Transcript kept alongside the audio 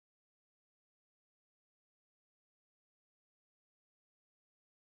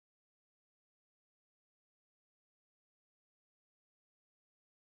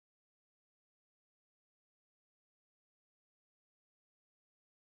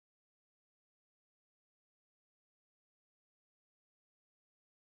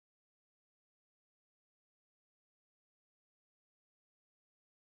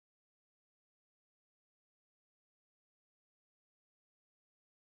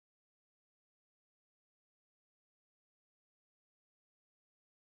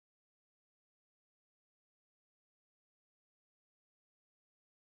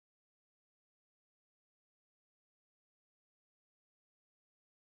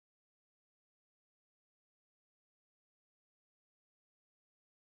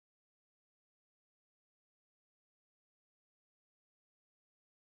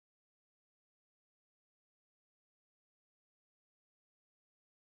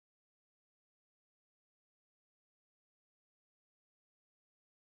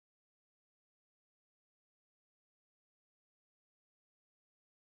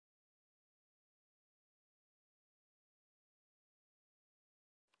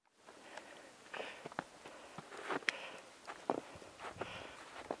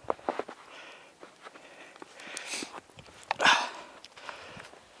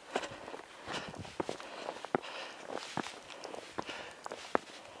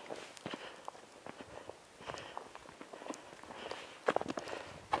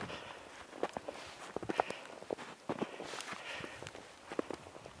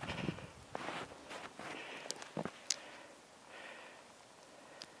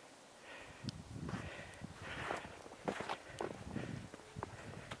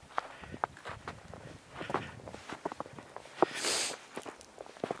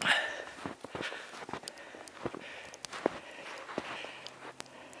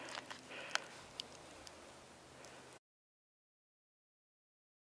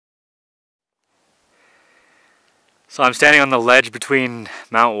So I'm standing on the ledge between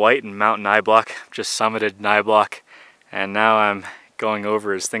Mount Whyte and Mount Niblock. Just summited Niblock, and now I'm going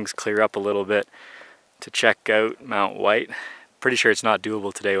over as things clear up a little bit to check out Mount Whyte. Pretty sure it's not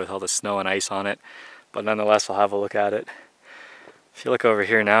doable today with all the snow and ice on it, but nonetheless I'll have a look at it. If you look over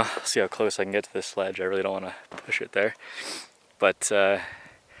here now, see how close I can get to this ledge. I really don't want to push it there. But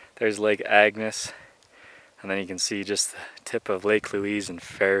there's Lake Agnes, and then you can see just the tip of Lake Louise and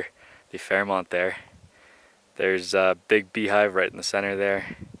the Fairmont there. There's a big beehive right in the center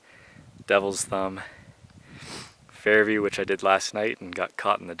there, Devil's Thumb, Fairview, which I did last night and got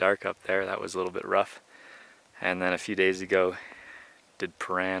caught in the dark up there. That was a little bit rough. And then a few days ago, did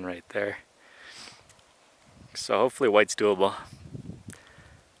Paran right there. So hopefully Whyte's doable.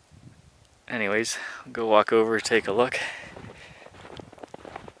 Anyways, I'll go walk over, take a look.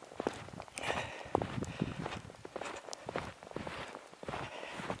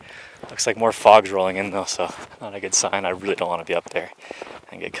 Looks like more fog's rolling in though, so not a good sign. I really don't want to be up there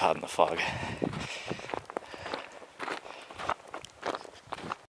and get caught in the fog.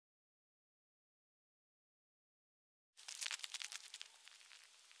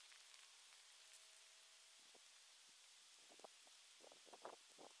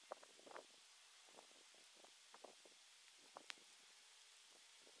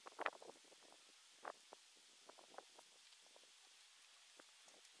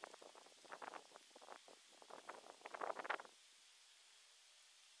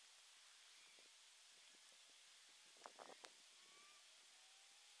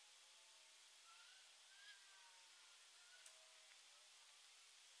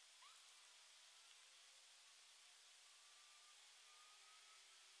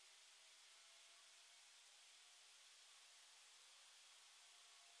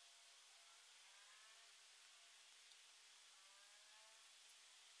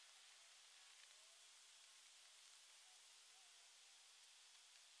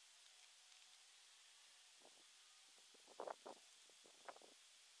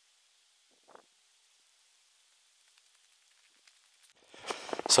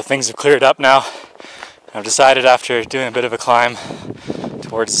 So things have cleared up now. I've decided after doing a bit of a climb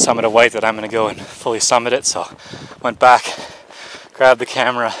towards the summit of Whyte that I'm going to go and fully summit it. So went back, grabbed the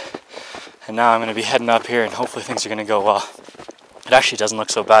camera, and now I'm going to be heading up here and hopefully things are going to go well. It actually doesn't look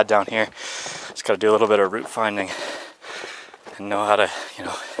so bad down here. Just got to do a little bit of route finding and know how to,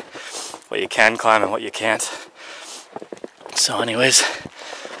 what you can climb and what you can't. So anyways,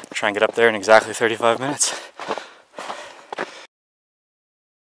 try and get up there in exactly 35 minutes.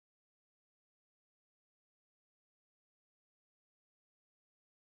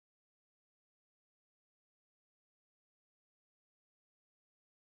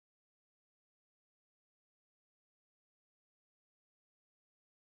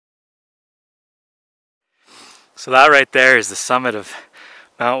 So that right there is the summit of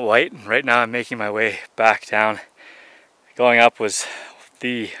Mount Whyte, and right now I'm making my way back down. Going up was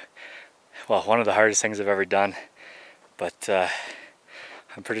one of the hardest things I've ever done, but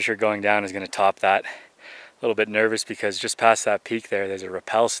I'm pretty sure going down is going to top that. A little bit nervous because just past that peak there's a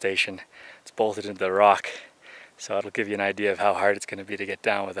rappel station. It's bolted into the rock, so it'll give you an idea of how hard it's going to be to get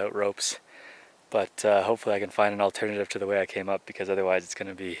down without ropes. But hopefully I can find an alternative to the way I came up, because otherwise it's going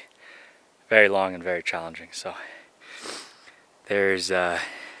to be very long and very challenging. So there's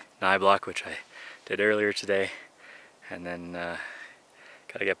Niblock, which I did earlier today, and then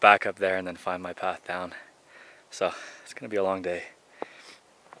got to get back up there and then find my path down. So it's going to be a long day.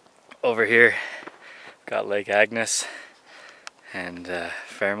 Over here got Lake Agnes and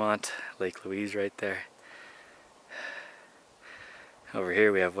Fairmont, Lake Louise right there. Over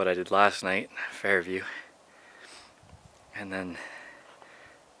here we have what I did last night, Fairview. And then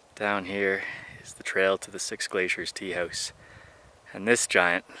down here is the trail to the Six Glaciers Tea House. And this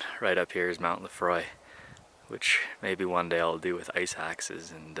giant right up here is Mount Lefroy, which maybe one day I'll do with ice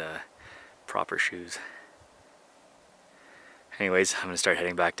axes and proper shoes. Anyways, I'm going to start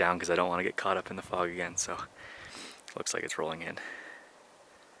heading back down because I don't want to get caught up in the fog again, so it looks like it's rolling in.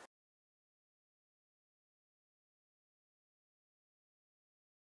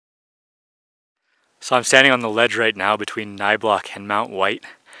 So I'm standing on the ledge right now between Niblock and Mount Whyte.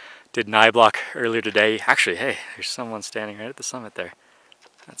 Did Niblock earlier today. Actually, hey, there's someone standing right at the summit there.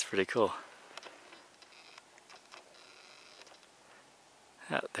 That's pretty cool.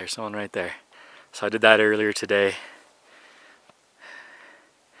 Yeah, there's someone right there. So I did that earlier today.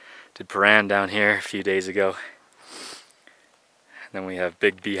 Did Paran down here a few days ago. And then we have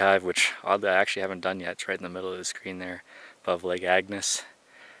Big Beehive, which oddly I actually haven't done yet. It's right in the middle of the screen there above Lake Agnes.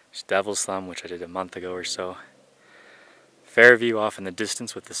 There's Devil's Thumb, which I did a month ago or so. Fairview off in the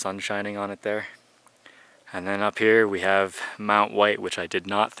distance with the sun shining on it there. And then up here we have Mt. Whyte, which I did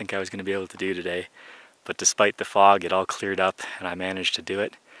not think I was going to be able to do today. But despite the fog, it all cleared up and I managed to do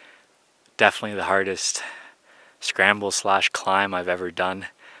it. Definitely the hardest scramble / climb I've ever done.